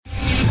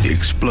The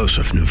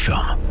explosive new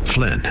film,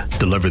 Flynn,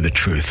 deliver the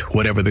truth,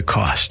 whatever the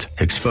cost,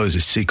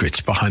 exposes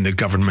secrets behind the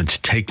government's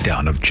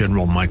takedown of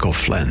General Michael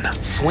Flynn.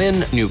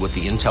 Flynn knew what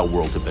the intel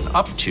world had been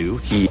up to.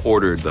 He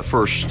ordered the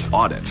first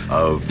audit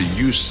of the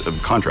use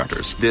of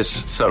contractors.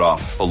 This set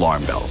off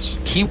alarm bells.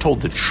 He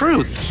told the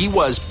truth. He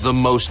was the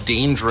most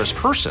dangerous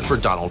person for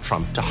Donald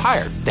Trump to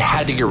hire. They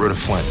had to get rid of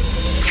Flynn.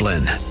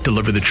 Flynn,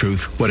 deliver the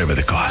truth, whatever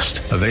the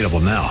cost. Available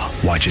now.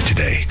 Watch it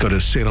today. Go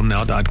to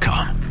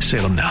salemnow.com.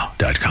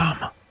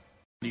 salemnow.com.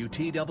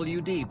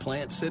 WTWD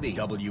Plant City,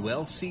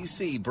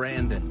 WLCC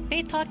Brandon.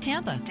 Faith Talk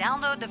Tampa.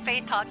 Download the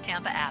Faith Talk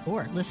Tampa app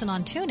or listen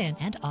on TuneIn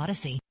and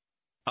Odyssey.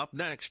 Up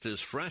next is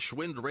Fresh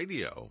Wind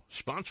Radio,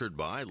 sponsored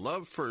by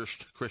Love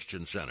First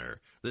Christian Center.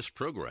 This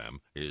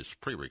program is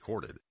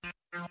pre-recorded.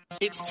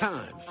 It's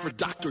time for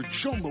Dr.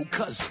 Jomo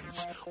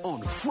Cousins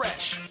on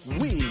Fresh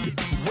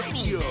Wind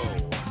Radio.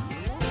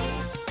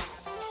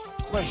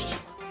 Question: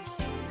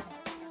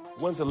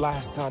 when's the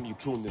last time you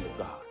tuned into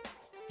God?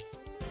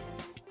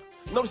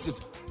 Notice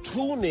this: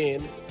 tune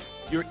in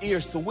your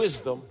ears to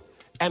wisdom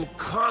and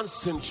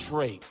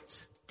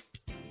concentrate.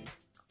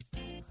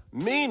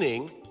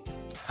 Meaning,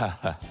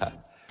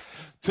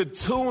 to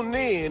tune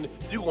in,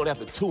 you're going to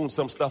have to tune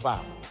some stuff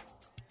out.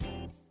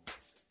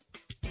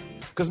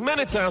 Because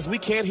many times we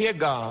can't hear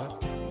God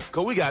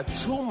because we got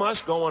too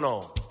much going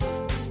on.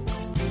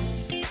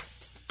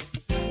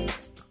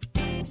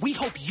 We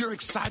hope you're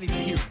excited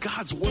to hear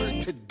God's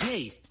word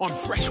today on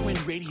Fresh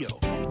Wind Radio.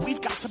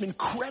 We've got some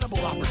incredible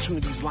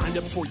opportunities lined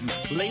up for you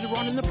later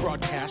on in the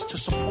broadcast to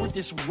support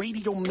this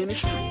radio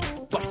ministry.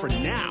 But for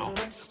now,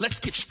 let's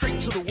get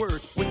straight to the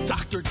word with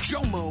Dr.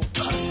 Jomo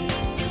Cousins.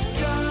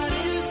 God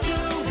is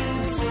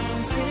doing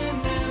something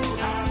new.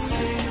 I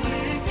feel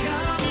it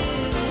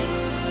coming.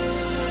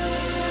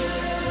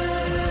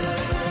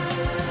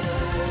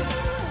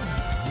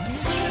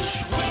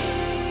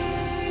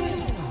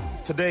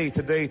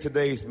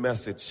 Today's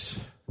message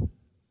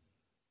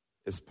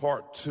is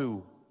part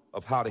 2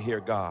 of how to hear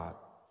God.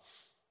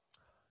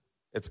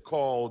 It's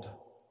called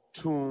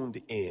Tuned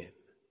In.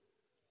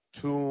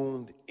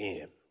 Tuned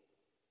In.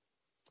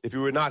 If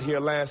you were not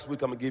here last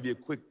week, I'm going to give you a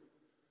quick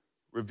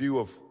review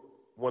of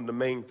one of the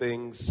main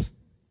things.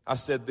 I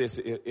said this: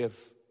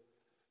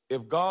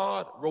 if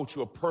God wrote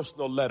you a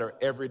personal letter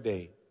every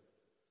day,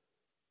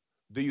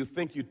 do you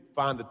think you'd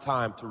find the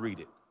time to read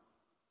it?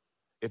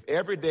 If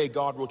every day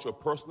God wrote you a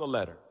personal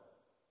letter,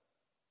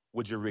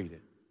 would you read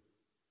it?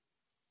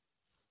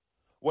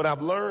 What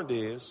I've learned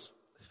is,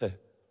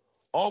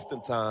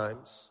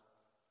 oftentimes,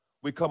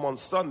 we come on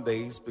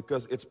Sundays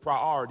because it's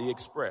Priority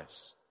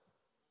Express.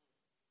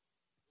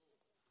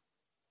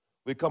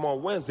 We come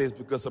on Wednesdays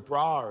because of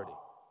priority.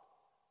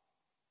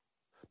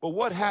 But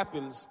what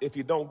happens if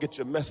you don't get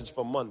your message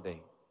for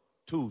Monday,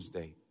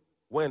 Tuesday,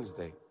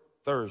 Wednesday,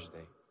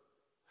 Thursday?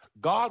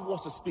 God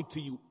wants to speak to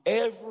you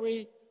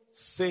every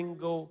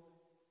single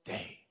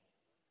day.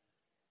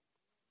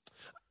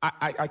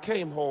 I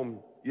came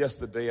home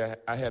yesterday.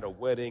 I had a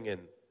wedding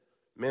and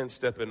men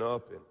stepping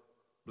up and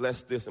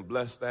bless this and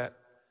bless that.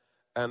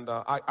 And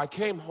I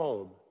came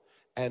home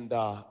and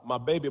my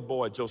baby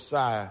boy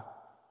Josiah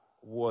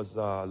was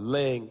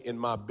laying in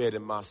my bed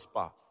in my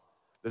spot.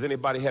 Does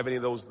anybody have any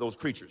of those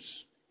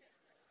creatures?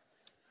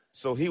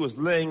 So he was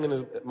laying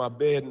in my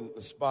bed in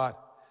the spot,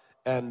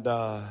 and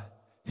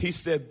he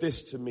said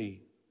this to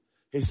me.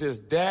 He says,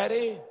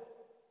 "Daddy,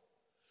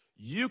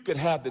 you could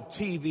have the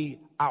TV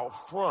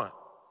out front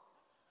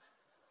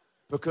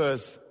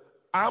because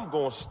I'm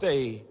going to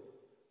stay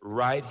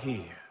right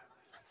here."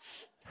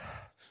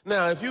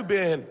 Now, if you've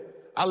been,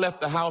 I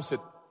left the house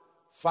at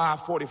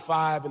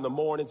 5:45 in the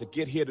morning to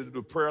get here to do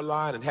the prayer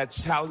line and had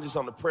challenges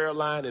on the prayer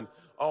line and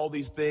all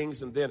these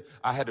things. And then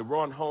I had to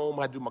run home.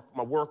 I had to do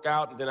my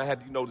workout. And then I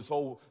had,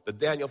 the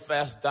Daniel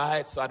fast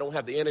diet. So I don't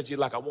have the energy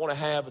like I want to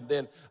have. And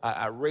then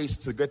I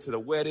raced to get to the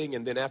wedding.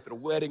 And then after the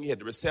wedding, you had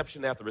the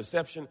reception after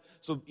reception.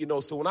 So,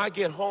 so when I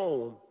get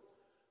home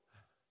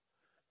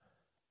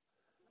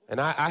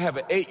and I have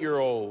an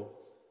 8-year-old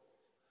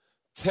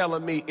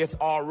telling me it's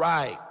all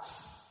right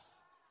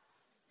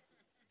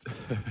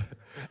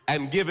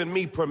and giving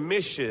me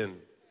permission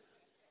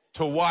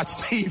to watch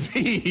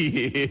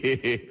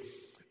TV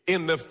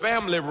in the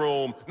family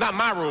room. Not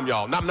my room,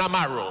 y'all. Not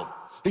my room.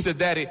 He said,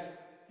 "Daddy,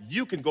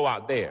 you can go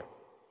out there."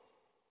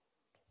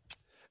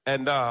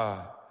 And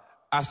I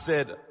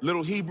said,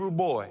 "Little Hebrew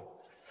boy,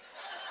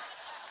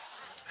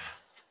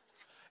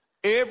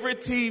 every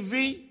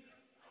TV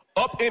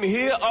up in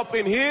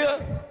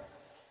here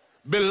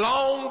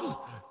belongs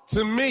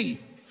to me.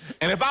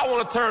 And if I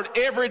want to turn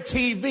every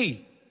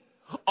TV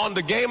on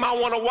the game I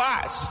want to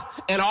watch,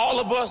 and all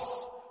of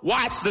us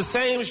watch the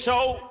same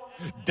show,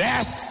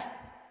 that's..."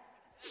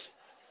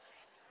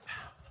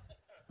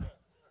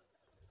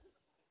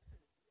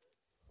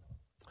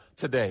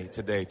 Today,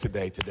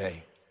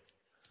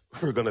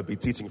 we're going to be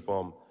teaching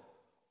from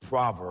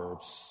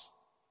Proverbs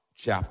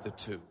chapter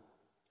 2.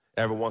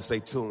 Everyone say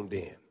tuned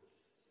in.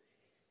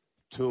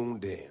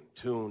 Tuned in,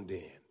 tuned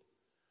in.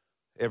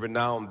 Every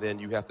now and then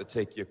you have to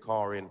take your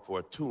car in for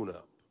a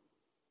tune-up.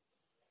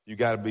 You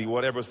got to be,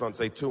 whatever some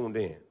say, tuned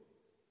in.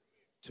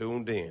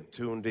 Tuned in,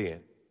 tuned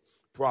in.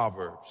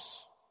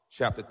 Proverbs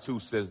chapter 2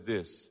 says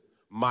this,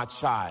 my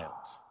child,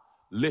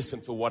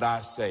 listen to what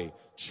I say.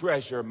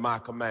 Treasure my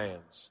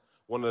commands.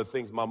 One of the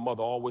things my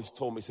mother always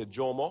told me, said,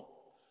 Jomo,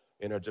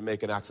 in her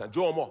Jamaican accent,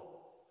 Jomo,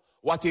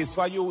 what is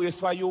for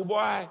you,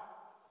 boy.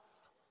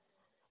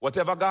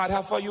 Whatever God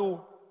have for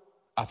you,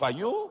 are for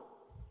you.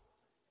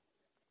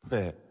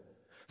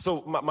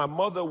 So my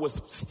mother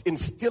was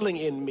instilling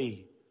in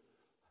me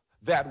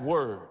that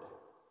word.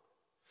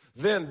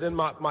 Then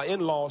my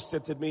in-laws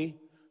said to me,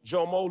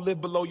 Jomo, live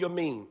below your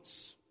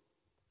means.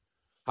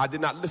 I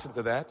did not listen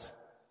to that.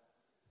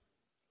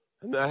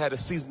 And then I had a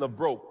season of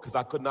broke because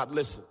I could not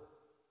listen.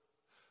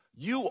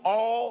 You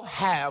all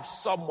have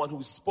someone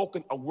who's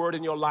spoken a word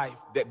in your life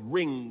that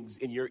rings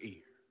in your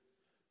ear.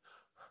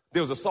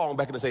 There was a song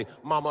back in the day,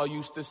 Mama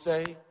used to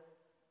say,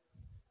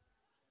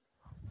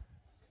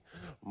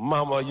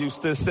 Mama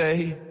used to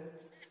say,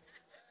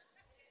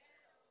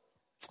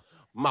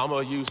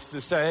 Mama used to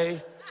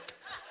say.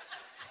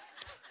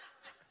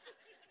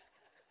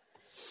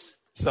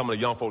 Some of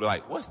the young folk are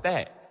like, what's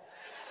that?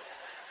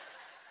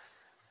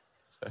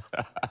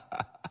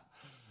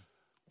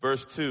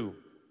 Verse 2,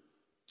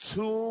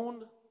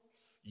 tune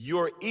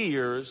your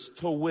ears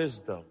to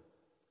wisdom.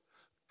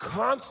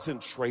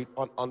 Concentrate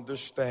on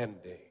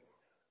understanding.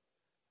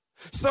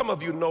 Some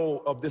of you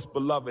know of this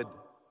beloved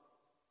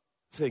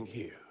thing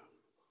here.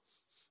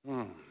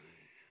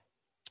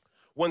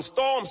 When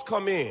storms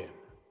come in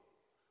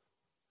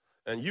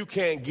and you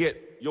can't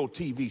get your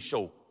TV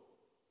show,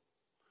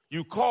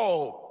 you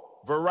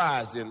call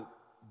Verizon,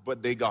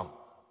 but they gone.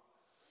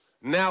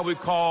 Now we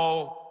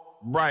call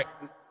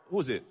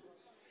who's it?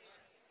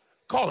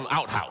 Call them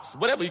Outhouse,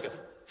 whatever you can.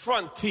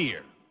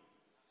 Frontier.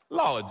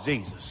 Lord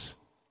Jesus.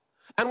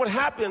 And what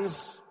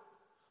happens,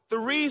 the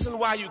reason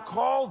why you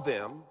call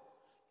them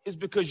is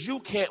because you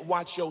can't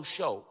watch your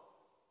show.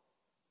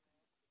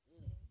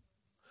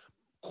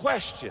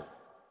 Question.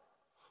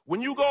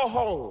 When you go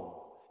home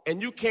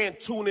and you can't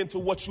tune into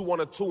what you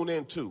want to tune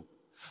into,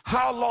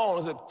 how long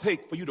does it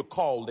take for you to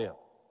call them?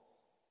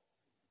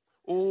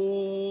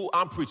 Oh,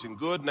 I'm preaching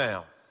good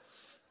now.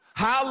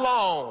 How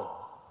long?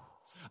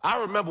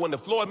 I remember when the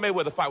Floyd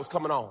Mayweather fight was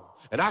coming on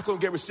and I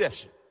couldn't get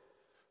reception.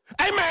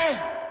 Hey, man,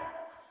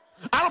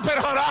 I don't pay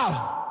the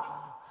 $100.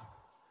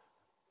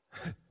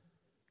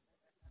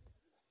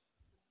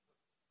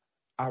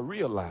 I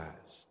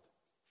realized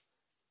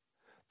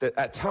that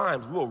at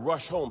times we'll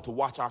rush home to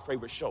watch our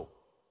favorite show.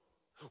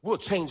 We'll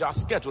change our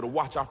schedule to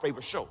watch our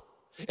favorite show.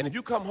 And if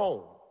you come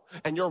home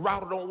and your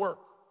router don't work,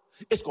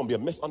 it's going to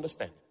be a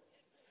misunderstanding.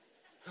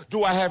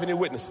 Do I have any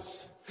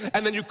witnesses?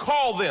 And then you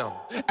call them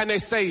and they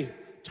say,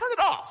 turn it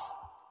off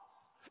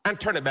and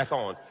turn it back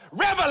on.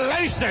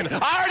 Revelation.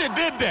 I already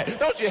did that.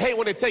 Don't you hate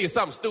when they tell you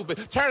something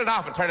stupid? Turn it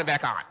off and turn it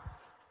back on.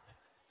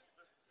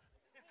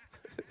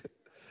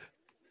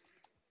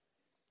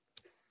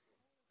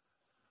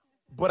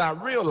 But I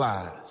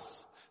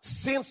realize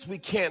since we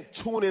can't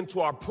tune into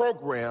our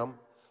program,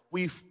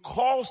 we've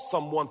called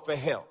someone for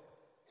help.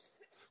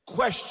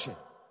 Question,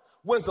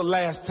 when's the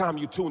last time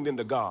you tuned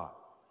into God?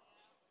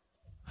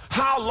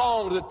 How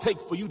long does it take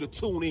for you to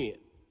tune in?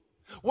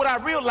 What I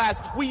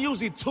realized, we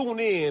usually tune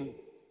in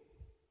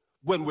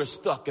when we're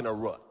stuck in a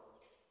rut.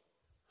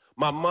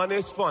 My money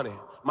is funny.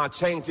 My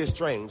change is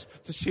strange.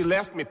 So she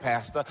left me,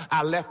 Pastor.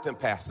 I left him,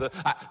 Pastor.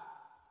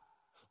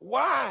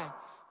 Why?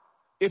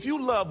 If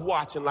you love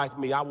watching like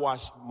me, I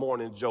watch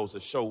Morning Joe's, a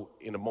show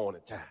in the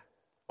morning time,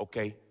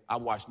 okay? I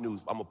watch news.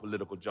 I'm a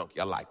political junkie.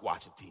 I like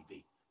watching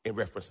TV in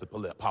reference to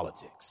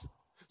politics.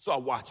 So I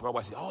watch him.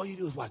 All you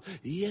do is watch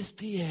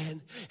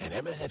ESPN and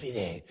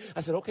MSNBC.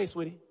 I said, okay,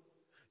 sweetie,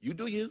 you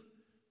do you.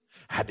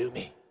 I do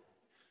me.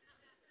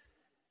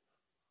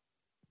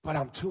 But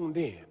I'm tuned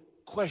in.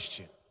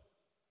 Question,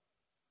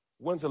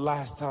 when's the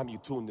last time you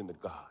tuned into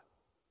God?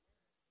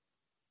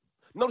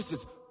 Notice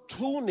this,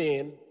 tune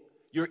in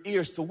your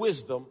ears to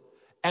wisdom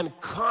and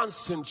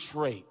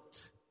concentrate.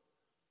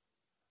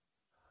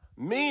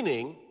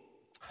 Meaning,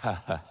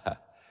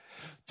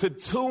 to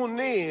tune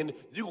in,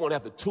 you're going to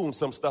have to tune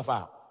some stuff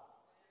out.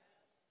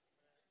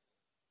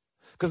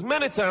 Because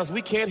many times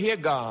we can't hear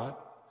God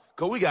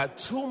because we got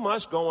too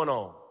much going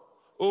on.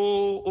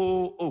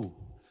 Ooh.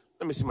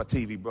 Let me see my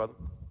TV, brother.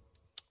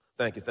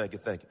 Thank you. Let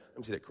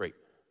me see that crate.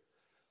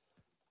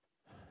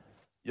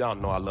 Y'all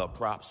know I love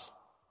props.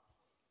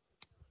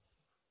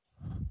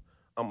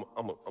 I'm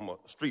a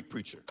street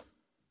preacher.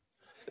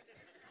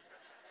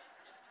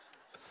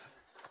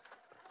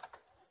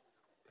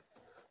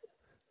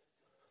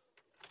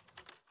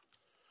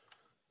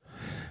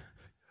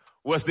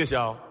 What's this,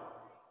 y'all?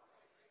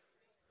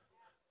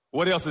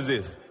 What else is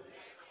this?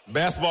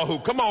 Basketball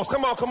hoop. Come on.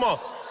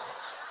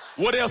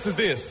 What else is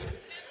this?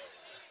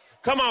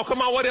 Come on,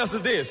 what else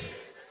is this?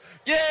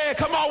 Yeah,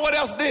 come on, what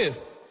else is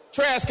this?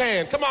 Trash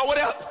can. Come on, what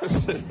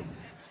else?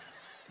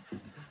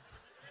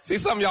 See,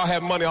 some of y'all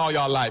have money all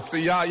y'all life.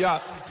 See,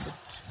 y'all.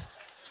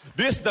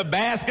 This the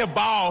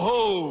basketball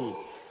hoop.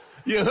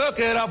 You hook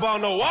it up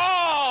on the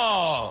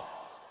wall.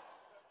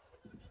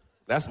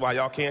 That's why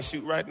y'all can't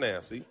shoot right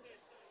now, see?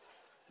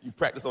 You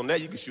practice on that,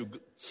 you can shoot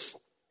good.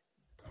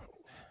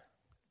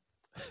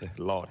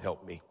 Lord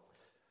help me.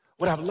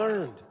 What I've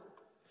learned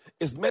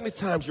is many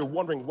times you're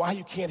wondering why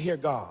you can't hear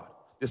God.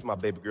 This is my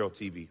baby girl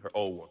TV, her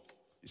old one.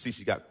 You see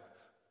she got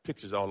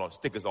pictures all on,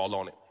 stickers all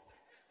on it.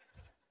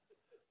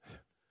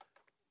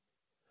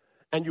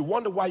 And you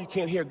wonder why you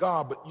can't hear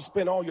God, but you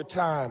spend all your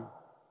time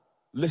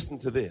listening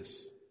to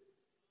this.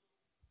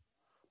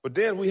 But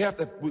then we got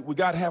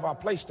to have our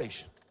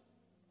PlayStation.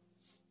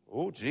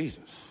 Oh,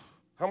 Jesus.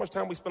 How much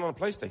time we spend on the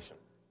PlayStation?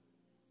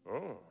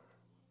 Oh,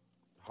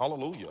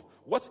 hallelujah.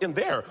 What's in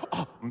there?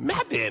 Oh,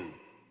 Madden.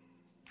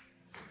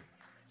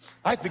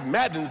 I think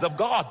Madden's of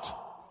God.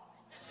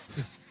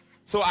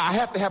 So I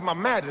have to have my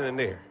Madden in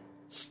there.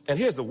 And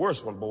here's the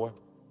worst one, boy.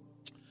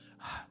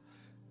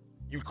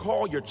 You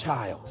call your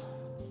child.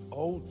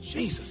 Oh,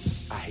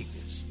 Jesus, I hate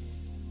this.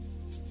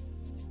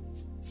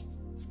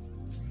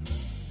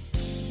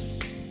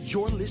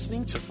 You're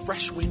listening to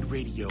Fresh Wind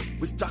Radio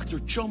with Dr.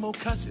 Jomo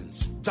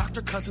Cousins.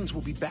 Dr. Cousins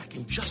will be back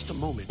in just a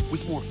moment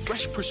with more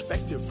fresh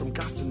perspective from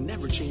God's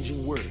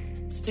never-changing word.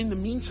 In the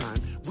meantime,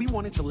 we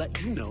wanted to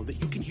let you know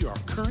that you can hear our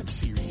current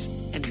series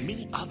and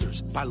many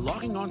others by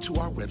logging on to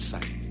our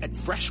website at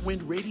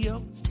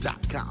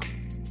freshwindradio.com.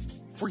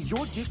 For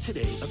your gift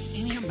today of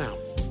any amount,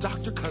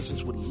 Dr.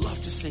 Cousins would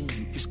love to send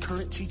you his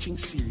current teaching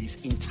series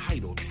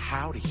entitled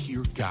How to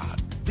Hear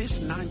God. This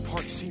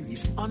 9-part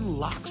series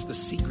unlocks the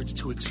secrets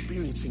to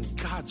experiencing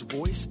God's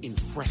voice in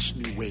fresh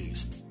new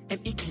ways, and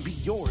it can be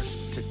yours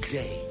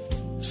today.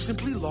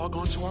 Simply log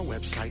on to our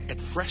website at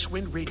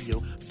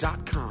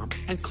freshwindradio.com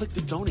and click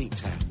the Donate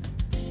tab.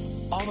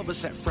 All of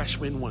us at Fresh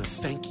Wind want to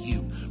thank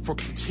you for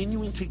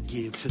continuing to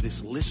give to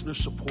this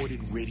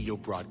listener-supported radio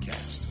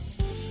broadcast.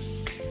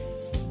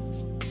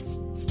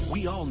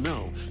 We all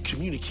know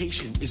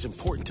communication is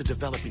important to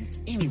developing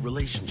any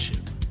relationship.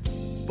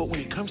 But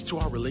when it comes to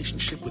our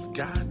relationship with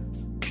God,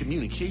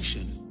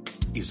 communication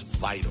is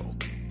vital.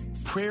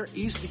 Prayer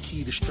is the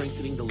key to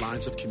strengthening the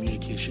lines of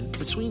communication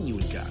between you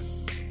and God.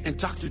 And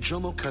Dr.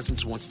 Jomo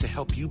Cousins wants to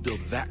help you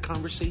build that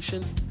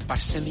conversation by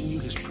sending you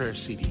his prayer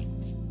CD.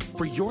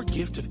 For your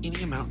gift of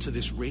any amount to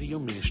this radio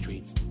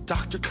ministry,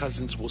 Dr.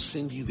 Cousins will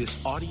send you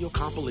this audio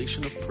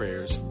compilation of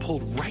prayers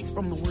pulled right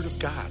from the Word of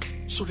God.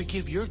 So to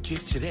give your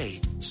gift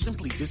today,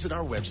 simply visit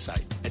our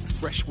website at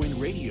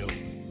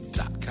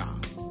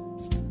freshwindradio.com.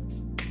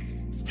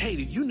 Hey,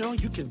 did you know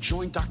you can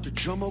join Dr.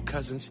 Jomo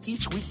Cousins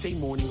each weekday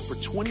morning for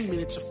 20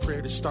 minutes of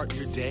prayer to start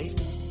your day?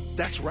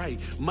 That's right.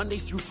 Monday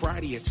through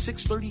Friday at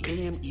 6:30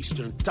 a.m.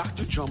 Eastern,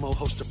 Dr. Jomo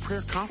hosts a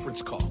prayer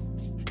conference call.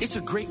 It's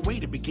a great way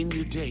to begin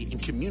your day in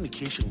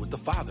communication with the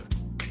Father.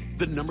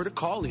 The number to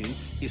call in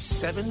is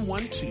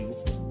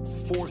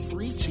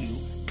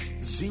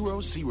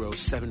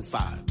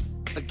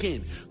 712-432-0075.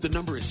 Again, the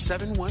number is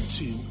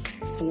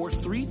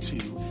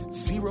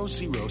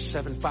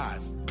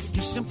 712-432-0075.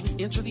 You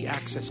simply enter the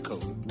access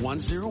code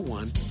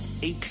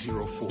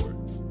 101804.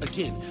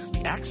 Again,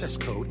 the access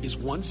code is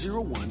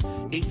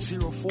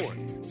 101804.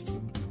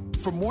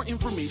 For more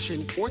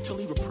information or to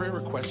leave a prayer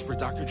request for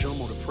Dr.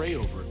 Jomo to pray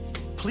over,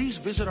 please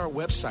visit our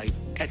website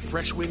at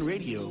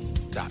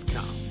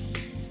freshwindradio.com.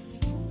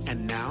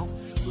 And now,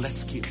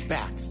 let's get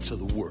back to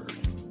the Word.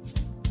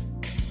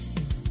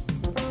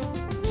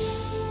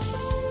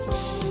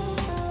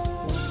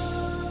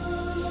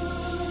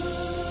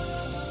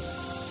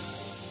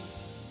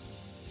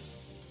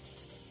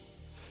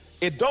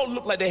 It don't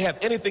look like they have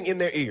anything in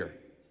their ear.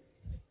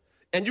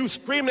 And you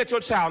screaming at your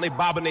child and they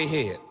bobbing their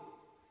head.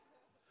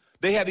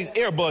 They have these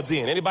earbuds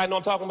in. Anybody know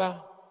what I'm talking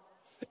about?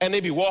 And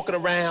they be walking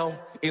around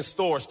in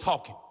stores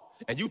talking.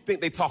 And you think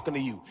they talking to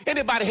you.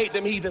 Anybody hate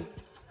them heathen?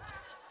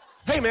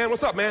 Hey, man,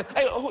 what's up, man?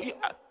 Hey,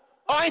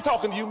 I ain't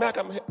talking to you, Mac.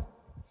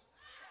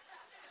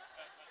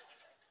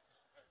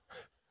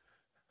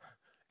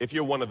 If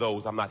you're one of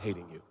those, I'm not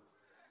hating you.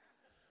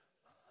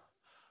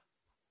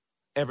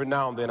 Every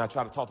now and then I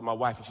try to talk to my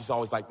wife, and she's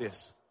always like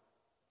this.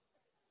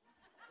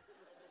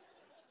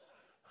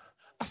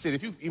 I said,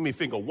 if you give me a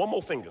finger, one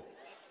more finger.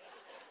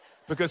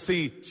 Because,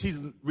 see, she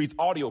reads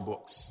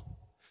audiobooks.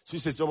 She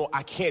says, Jomo,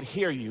 I can't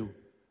hear you.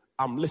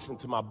 I'm listening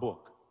to my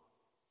book.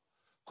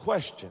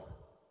 Question,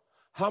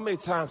 how many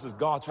times does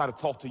God try to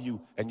talk to you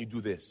and you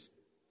do this?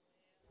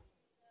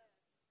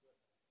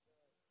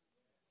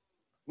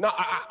 No,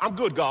 I'm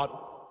good, God.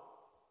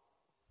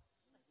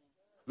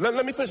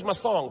 Let me finish my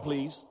song,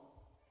 please.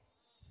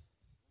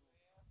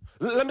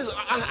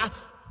 I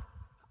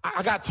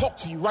got to talk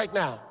to you right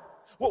now.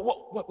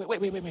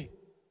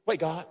 Wait,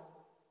 God.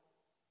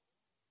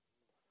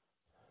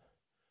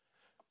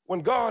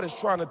 When God is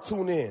trying to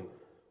tune in,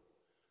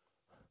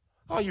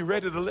 are you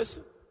ready to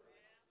listen?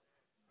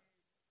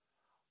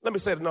 Let me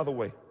say it another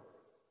way.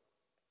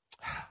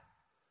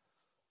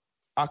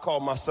 I call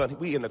my son,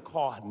 we in the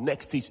car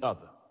next to each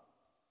other.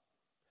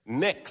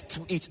 Next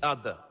to each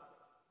other.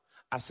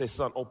 I say,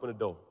 son, open the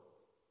door.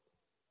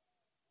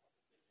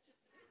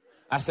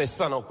 I say,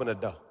 son, open the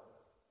door.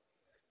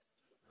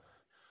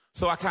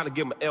 So I kind of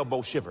give him an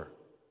elbow shiver.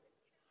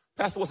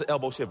 Pastor, what's an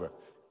elbow shiver?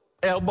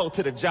 Elbow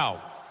to the jaw.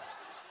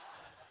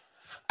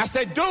 I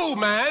said, dude,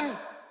 man,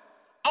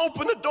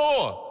 open the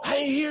door. I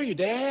ain't hear you,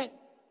 Dad.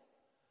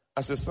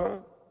 I said,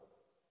 son,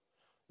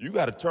 you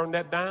got to turn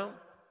that down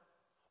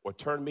or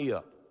turn me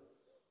up.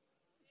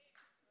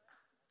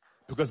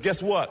 Because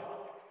guess what?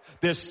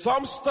 There's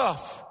some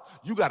stuff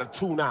you got to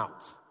tune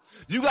out.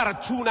 You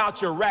got to tune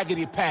out your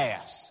raggedy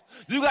past.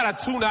 You got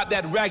to tune out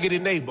that raggedy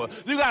neighbor.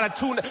 You got to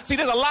tune. See,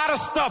 there's a lot of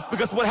stuff,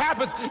 because what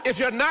happens if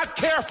you're not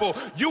careful,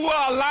 you will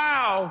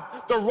allow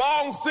the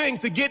wrong thing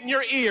to get in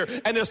your ear.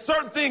 And there's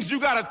certain things you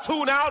got to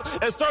tune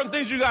out and certain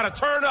things you got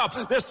to turn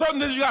up. There's certain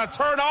things you got to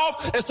turn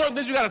off and certain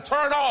things you got to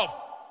turn off.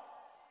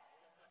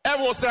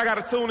 Everyone say, I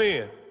got to tune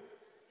in.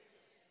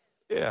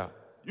 Yeah,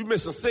 you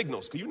missing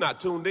signals because you're not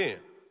tuned in.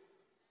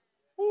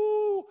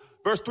 Woo.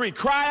 Verse 3,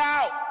 cry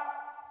out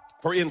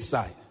for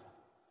insight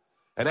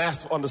and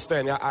ask for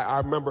understanding. I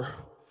remember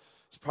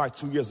it's probably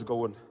 2 years ago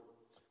when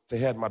they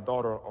had my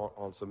daughter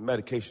on some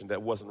medication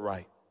that wasn't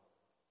right.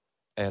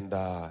 And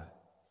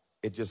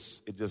it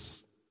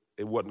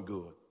wasn't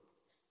good.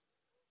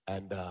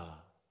 And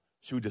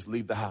she would just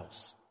leave the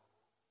house.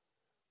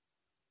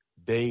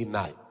 Day,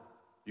 night.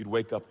 You'd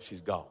wake up and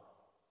she's gone.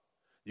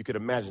 You could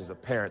imagine as a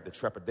parent the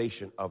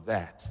trepidation of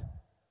that.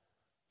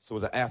 So it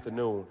was an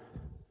afternoon,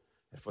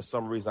 and for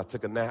some reason I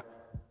took a nap,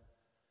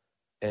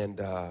 and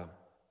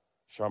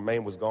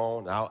Charmaine was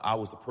gone. I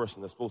was the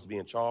person that's supposed to be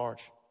in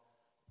charge.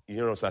 You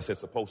notice I said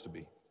supposed to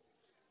be.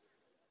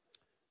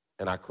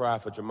 And I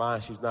cried for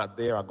Jermaine. She's not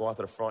there. I go out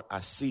to the front. I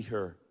see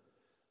her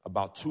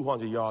about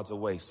 200 yards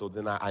away. So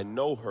then I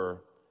know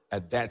her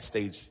at that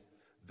stage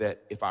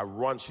that if I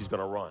run, she's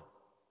going to run.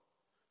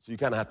 So you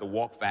kind of have to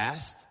walk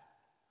fast,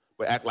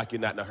 but act like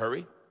you're not in a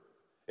hurry.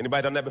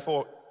 Anybody done that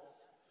before?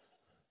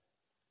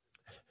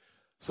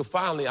 So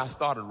finally, I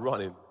started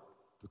running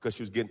because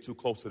she was getting too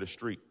close to the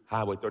street,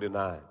 Highway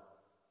 39.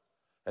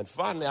 And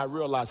finally, I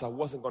realized I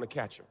wasn't going to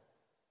catch her.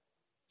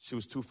 She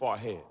was too far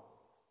ahead.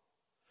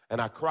 And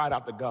I cried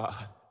out to God.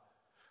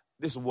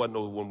 This wasn't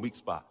no one weak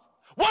spots.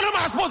 What am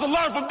I supposed to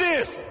learn from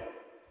this?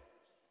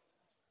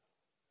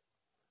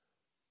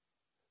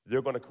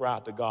 You're going to cry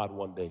out to God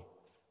one day.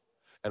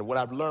 And what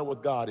I've learned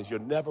with God is you're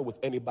never with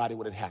anybody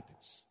when it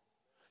happens.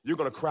 You're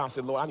going to cry and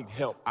say, Lord, I need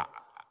help.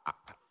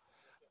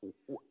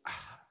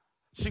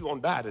 She's going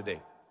to die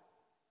today.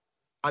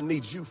 I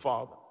need you,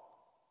 Father.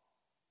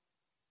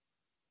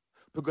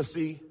 Because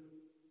see,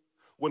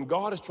 when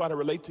God is trying to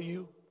relate to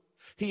you,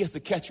 he has to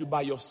catch you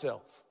by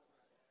yourself.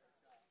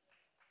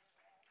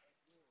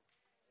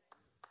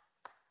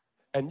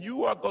 And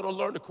you are going to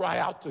learn to cry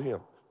out to him,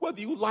 whether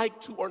you like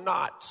to or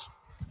not.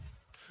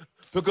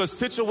 Because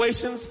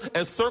situations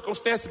and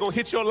circumstances are going to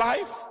hit your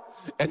life,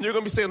 and you're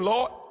going to be saying,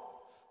 Lord,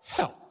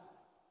 help.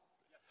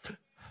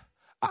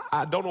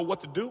 I don't know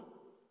what to do.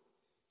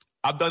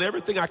 I've done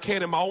everything I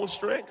can in my own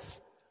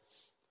strength.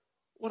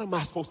 What am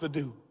I supposed to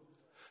do?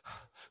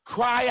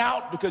 Cry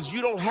out because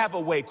you don't have a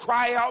way.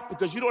 Cry out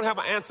because you don't have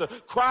an answer.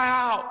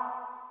 Cry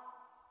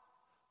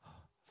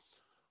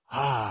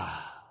out.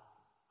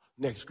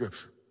 Next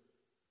scripture.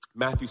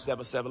 Matthew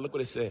 7:7. Look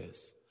what it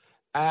says.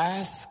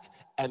 Ask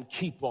and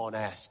keep on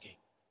asking.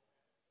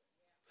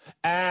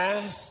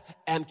 Ask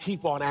and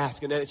keep on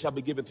asking, and it shall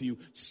be given to you.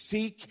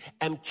 Seek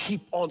and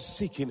keep on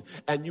seeking,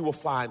 and you will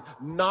find.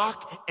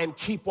 Knock and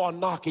keep on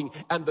knocking,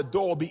 and the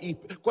door will be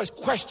open.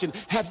 Question,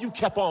 have you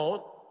kept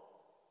on?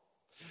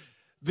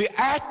 The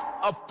act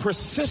of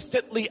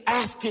persistently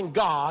asking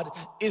God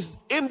is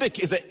an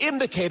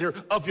indicator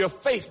of your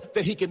faith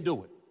that he can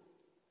do it.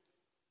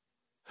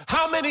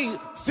 How many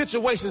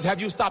situations have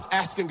you stopped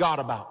asking God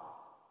about?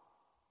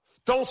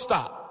 Don't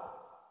stop.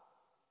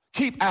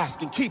 Keep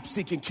asking, keep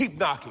seeking, keep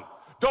knocking.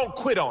 Don't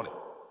quit on it.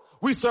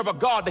 We serve a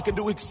God that can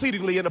do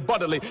exceedingly and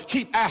abundantly.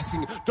 Keep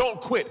asking.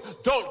 Don't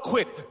quit. Don't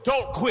quit.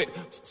 Don't quit.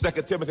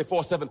 2 Timothy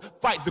 4:7.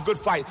 Fight the good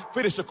fight.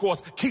 Finish the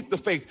course. Keep the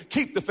faith.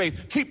 Keep the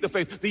faith. Keep the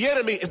faith. The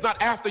enemy is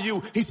not after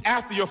you. He's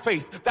after your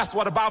faith. That's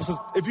why the Bible says,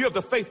 if you have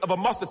the faith of a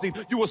mustard seed,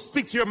 you will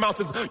speak to your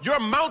mountains. Your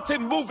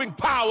mountain moving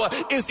power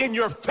is in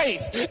your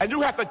faith. And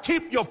you have to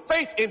keep your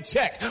faith in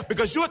check,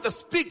 because you have to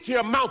speak to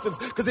your mountains.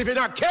 Because if you're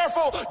not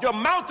careful, your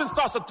mountain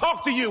starts to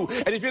talk to you.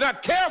 And if you're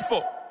not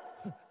careful,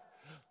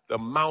 the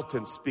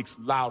mountain speaks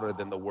louder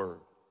than the word.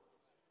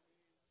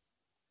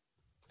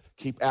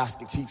 Keep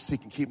asking, keep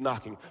seeking, keep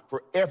knocking.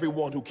 For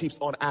everyone who keeps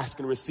on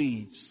asking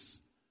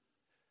receives.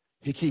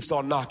 He keeps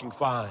on knocking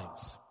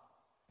finds.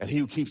 And he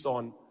who keeps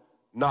on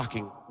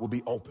knocking will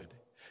be opened.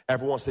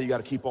 Everyone say you got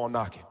to keep on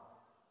knocking.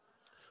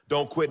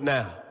 Don't quit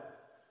now.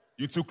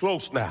 You're too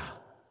close now.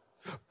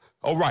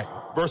 All right,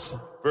 verse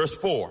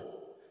 4.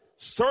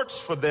 Search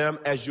for them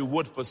as you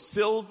would for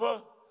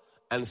silver,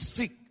 and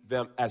seek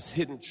them as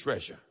hidden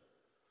treasure.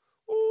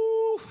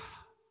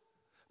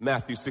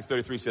 Matthew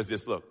 6:33 says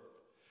this, look.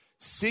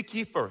 Seek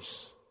ye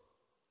first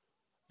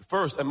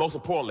and most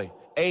importantly,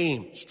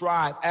 aim,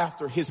 strive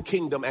after his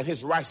kingdom and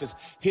his righteousness,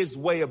 his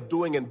way of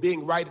doing and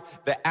being right,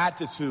 the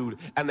attitude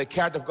and the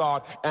character of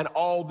God and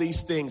all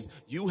these things.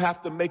 You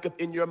have to make up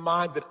in your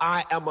mind that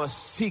I am a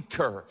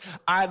seeker.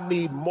 I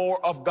need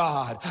more of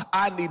God.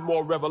 I need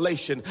more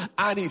revelation.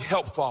 I need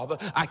help, Father.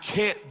 I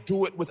can't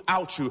do it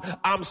without you.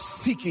 I'm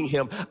seeking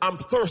him. I'm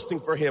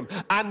thirsting for him.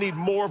 I need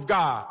more of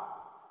God.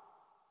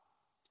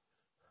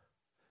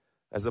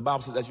 As the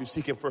Bible says, as you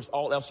seek him first,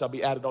 all else shall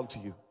be added unto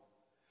you.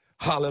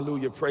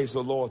 Hallelujah. Praise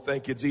the Lord.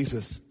 Thank you,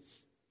 Jesus.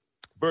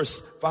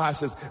 Verse 5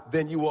 says,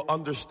 then you will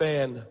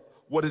understand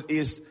what it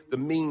is, the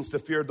means to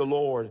fear the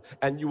Lord,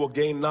 and you will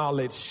gain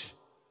knowledge.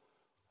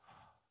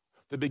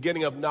 The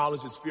beginning of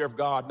knowledge is fear of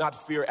God,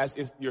 not fear as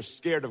if you're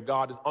scared of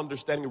God. It's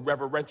understanding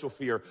reverential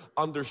fear,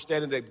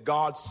 understanding that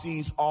God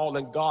sees all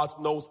and God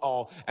knows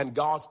all, and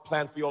God's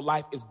plan for your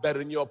life is better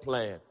than your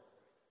plan.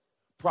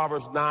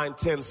 Proverbs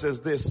 9:10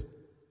 says this,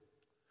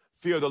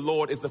 fear of the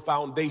Lord is the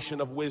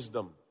foundation of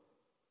wisdom.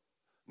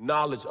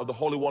 Knowledge of the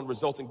Holy One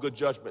results in good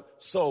judgment.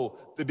 So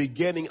the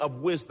beginning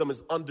of wisdom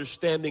is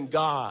understanding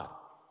God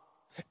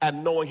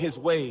and knowing his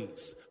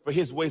ways, for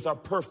his ways are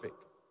perfect.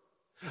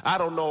 I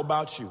don't know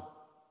about you,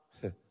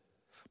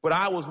 but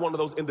I was one of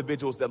those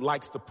individuals that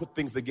likes to put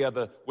things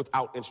together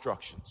without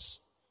instructions.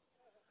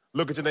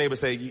 Look at your neighbor and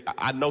say,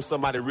 I know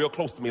somebody real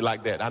close to me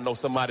like that. I know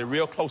somebody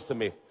real close to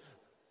me.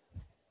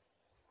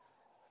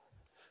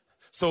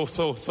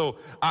 So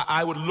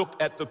I would look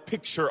at the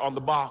picture on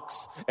the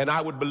box and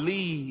I would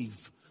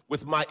believe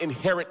with my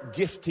inherent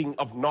gifting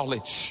of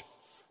knowledge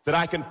that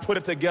I can put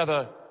it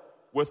together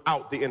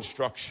without the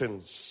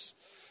instructions.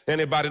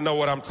 Anybody know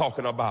what I'm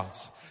talking about?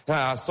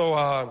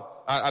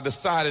 I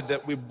decided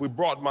that we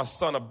brought my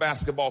son a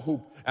basketball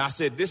hoop. And I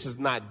said, this is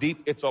not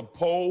deep. It's a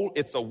pole.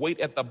 It's a weight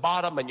at the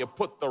bottom and you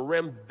put the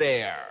rim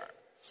there.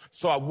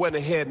 So I went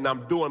ahead and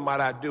I'm doing what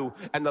I do.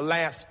 And the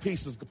last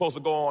piece is supposed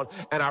to go on.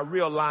 And I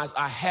realized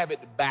I have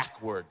it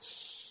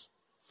backwards.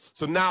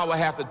 So now I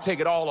have to take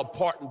it all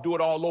apart and do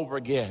it all over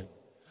again.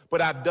 But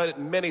I've done it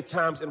many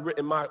times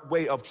in my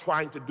way of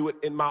trying to do it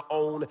in my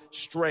own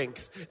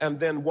strength.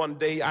 And then one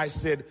day I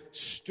said,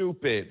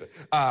 stupid.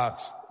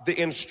 The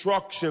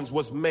instructions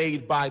was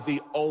made by the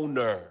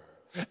owner.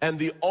 And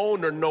the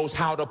owner knows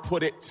how to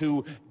put it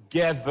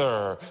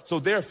together. So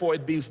therefore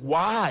it'd be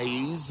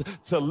wise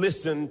to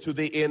listen to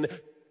the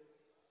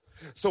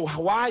So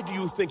why do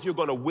you think you're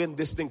going to win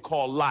this thing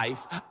called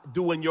life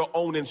doing your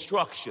own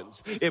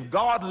instructions? If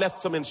God left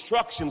some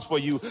instructions for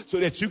you so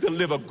that you can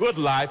live a good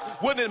life,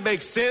 wouldn't it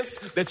make sense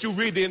that you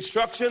read the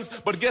instructions?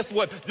 But guess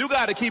what? You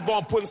got to keep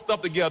on putting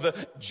stuff together,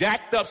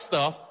 jacked up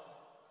stuff.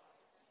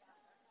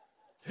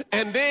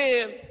 And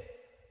then,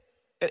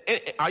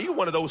 are you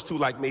one of those two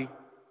like me?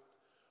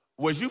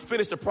 Where you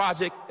finish the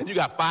project and you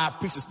got 5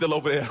 pieces still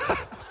over there?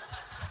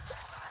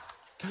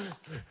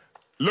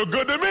 Look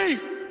good to me.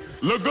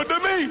 Look good to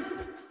me.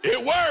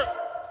 It worked.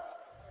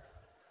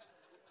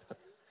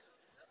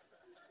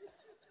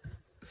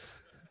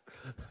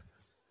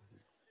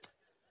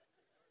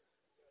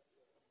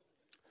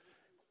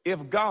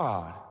 If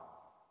God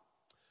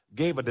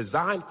gave a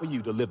design for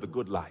you to live the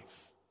good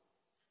life,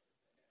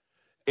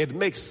 it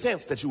makes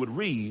sense that you would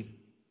read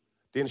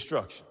the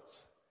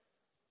instructions.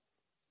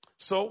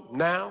 So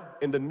now,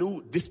 in the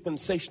new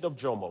dispensation of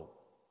Jomo,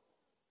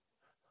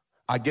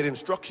 I get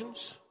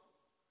instructions.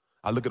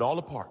 I look at all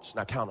the parts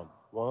and I count them.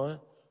 1,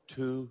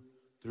 2,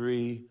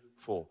 3,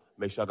 4.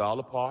 Make sure I got all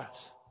the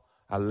parts.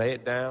 I lay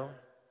it down.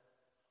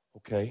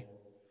 Okay.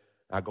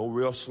 I go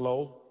real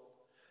slow.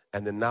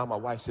 And then now my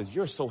wife says,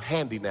 you're so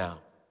handy now.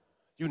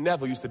 You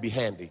never used to be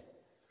handy.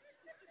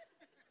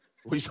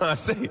 What are you trying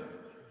to say?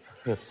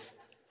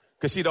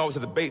 Because she'd always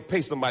have to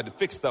pay somebody to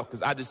fix stuff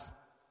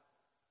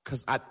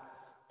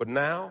but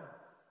now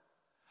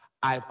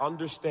I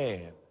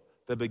understand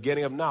the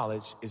beginning of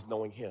knowledge is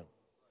knowing him.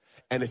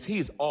 And if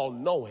he's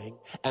all-knowing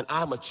and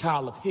I'm a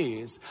child of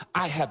his,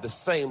 I have the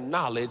same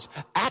knowledge,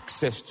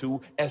 access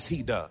to as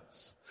he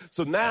does.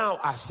 So now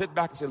I sit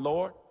back and say,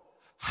 Lord,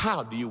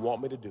 how do you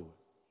want me to do it?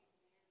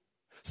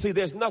 See,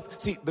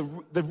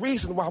 the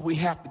reason why we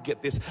have to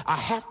get this, I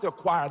have to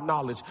acquire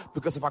knowledge,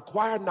 because if I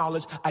acquire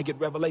knowledge, I get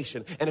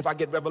revelation. And if I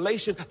get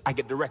revelation, I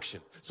get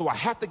direction. So I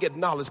have to get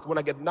knowledge. When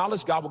I get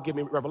knowledge, God will give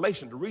me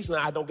revelation. The reason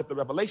I don't get the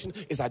revelation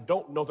is I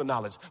don't know the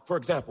knowledge. For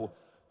example,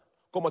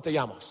 ¿Cómo te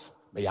llamas?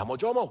 Me llamo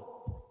Jomo.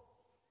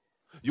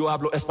 Yo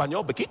hablo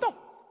español, Bequito.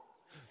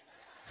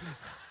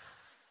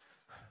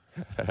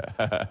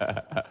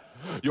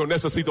 Yo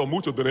necesito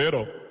mucho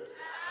dinero.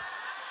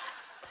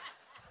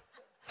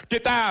 ¿Qué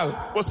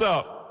tal? What's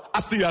up?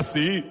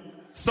 Así.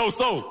 So.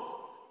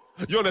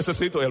 Yo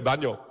necesito el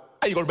baño.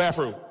 I go to the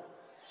bathroom.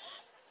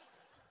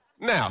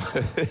 Now,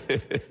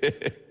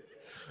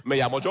 me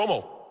llamo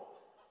Jomo.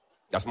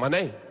 That's my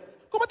name.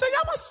 ¿Cómo te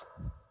llamas?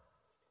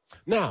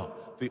 Now,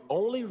 the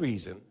only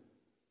reason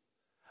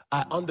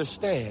I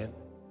understand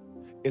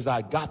is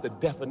I got the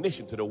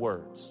definition to the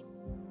words.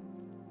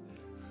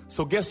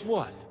 So guess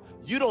what?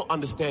 You don't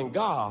understand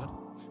God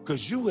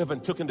because you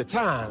haven't taken the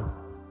time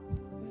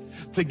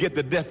to get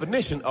the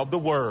definition of the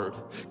word.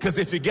 Because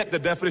if you get the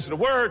definition of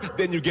the word,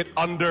 then you get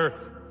under.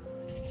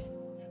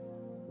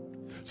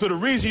 So the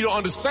reason you don't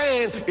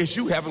understand is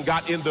you haven't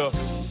got in the.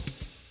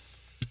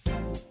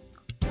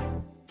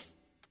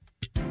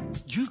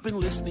 You've been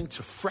listening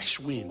to Fresh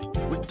Wind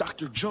with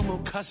Dr.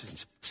 Jomo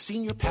Cousins,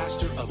 Senior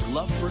Pastor of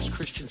Love First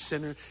Christian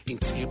Center in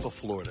Tampa,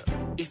 Florida.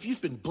 If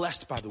you've been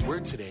blessed by the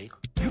word today,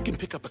 you can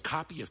pick up a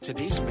copy of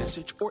today's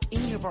message or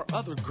any of our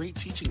other great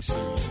teaching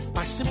series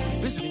by simply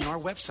visiting our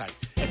website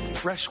at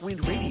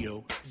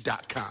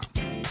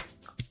freshwindradio.com.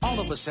 All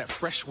of us at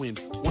Fresh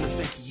Wind want to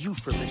thank you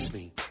for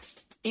listening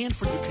and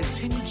for your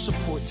continued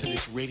support to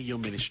this radio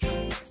ministry.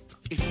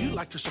 If you'd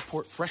like to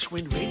support Fresh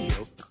Wind Radio,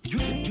 you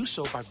can do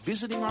so by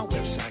visiting our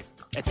website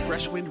at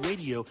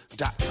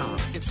freshwindradio.com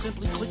and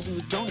simply clicking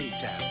the Donate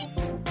tab.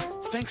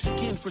 Thanks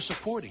again for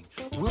supporting.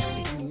 We'll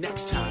see you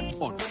next time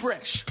on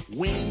Fresh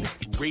Wind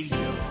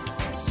Radio.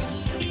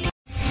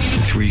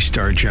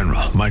 3-star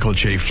General Michael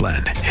J.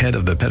 Flynn, head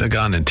of the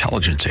Pentagon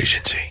Intelligence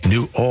Agency,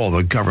 knew all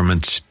the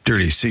government's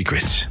dirty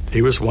secrets.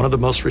 He was one of the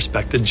most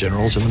respected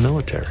generals in the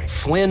military.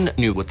 Flynn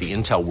knew what the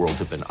intel world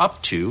had been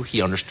up to.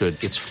 He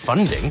understood its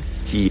funding.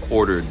 He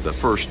ordered the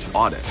first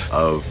audit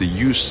of the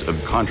use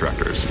of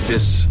contractors.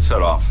 This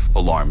set off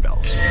alarm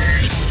bells.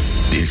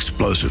 The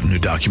explosive new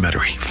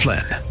documentary,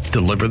 Flynn,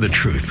 Deliver the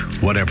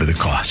Truth, Whatever the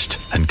Cost,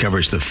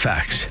 uncovers the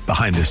facts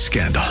behind this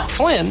scandal.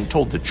 Flynn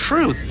told the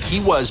truth. He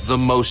was the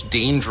most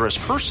dangerous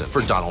person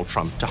for Donald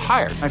Trump to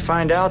hire. I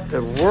find out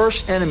the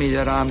worst enemy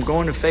that I'm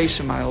going to face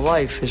in my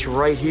life is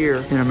right here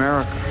in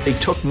America. They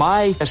took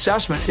my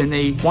assessment and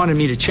they wanted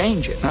me to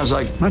change it. And I was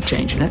like, I'm not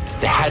changing it.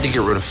 They had to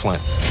get rid of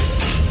Flynn.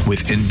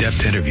 With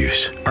in-depth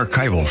interviews,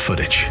 archival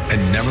footage,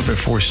 and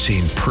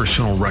never-before-seen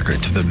personal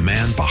records of the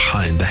man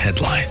behind the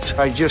headlines.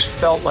 I just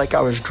felt like I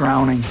was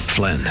drowning.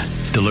 Flynn,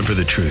 Deliver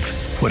the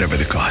Truth, Whatever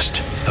the Cost.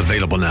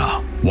 Available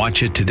now.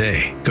 Watch it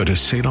today. Go to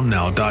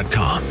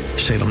salemnow.com.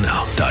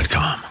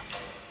 salemnow.com.